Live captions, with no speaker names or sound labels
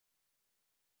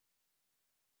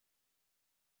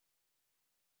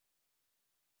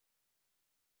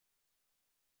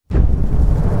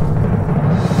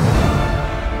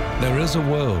is a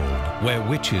world where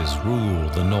witches rule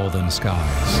the northern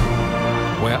skies,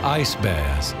 where ice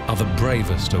bears are the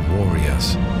bravest of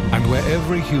warriors, and where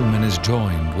every human is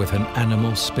joined with an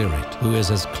animal spirit who is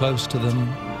as close to them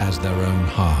as their own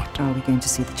heart. Are we going to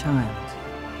see the child?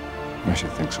 I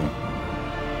should think so.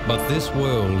 But this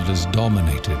world is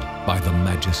dominated by the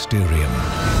Magisterium,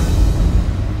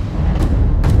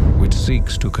 which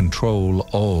seeks to control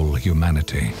all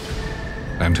humanity,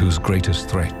 and whose greatest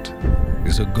threat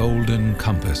is a golden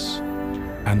compass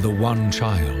and the one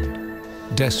child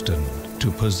destined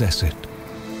to possess it.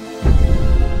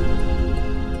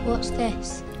 What's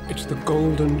this? It's the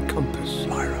golden compass,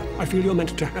 Lyra. I feel you're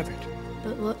meant to have it.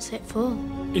 But what's it for?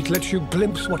 It lets you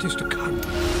glimpse what is to come.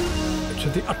 It's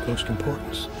of the utmost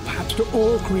importance, perhaps to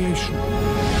all creation.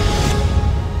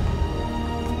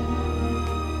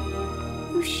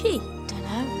 Who's she?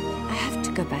 Dunno. I have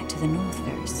to go back to the north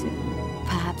very soon.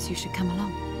 Perhaps you should come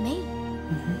along. Me?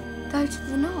 Go to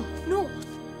the north? North?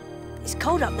 It's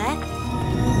cold up there.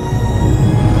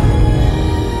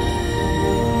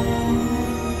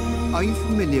 Are you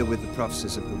familiar with the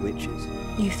prophecies of the witches?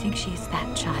 You think she is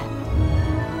that child?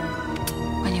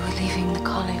 When you were leaving the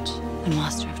college, the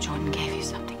Master of Jordan gave you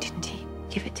something, didn't he?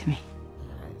 Give it to me.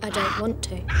 I don't want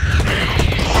to.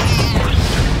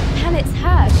 Hell, it's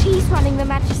her. She's running the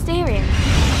Magisterium.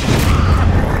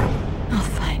 I'll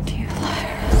find you,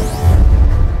 Lyra.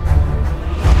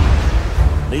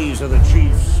 These are the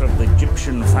chiefs of the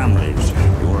Egyptian families.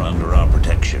 You're under our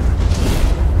protection.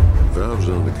 If I was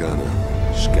on the kind of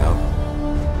scout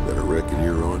that I reckon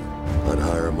you're on, I'd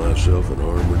hire myself an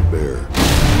armored bear.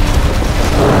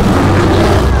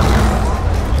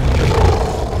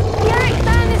 Beric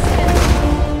Banniston!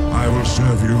 I will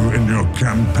serve you in your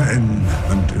campaign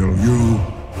until you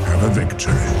have a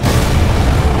victory.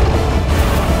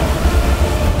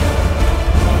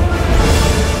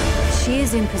 She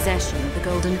is in possession of the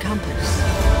Golden Compass.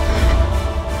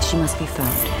 She must be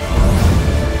found.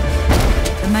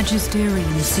 The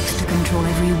Magisterium seeks to control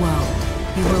every world.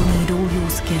 You will need all your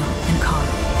skill and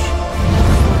courage.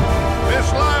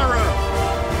 Miss Lyra,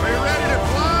 are you ready to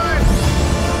fly?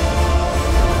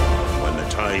 When the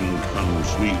time comes,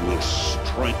 we will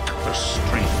strike the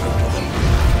strength out of them.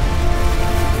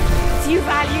 Do you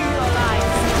value your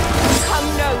lives? Come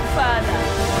no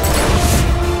further.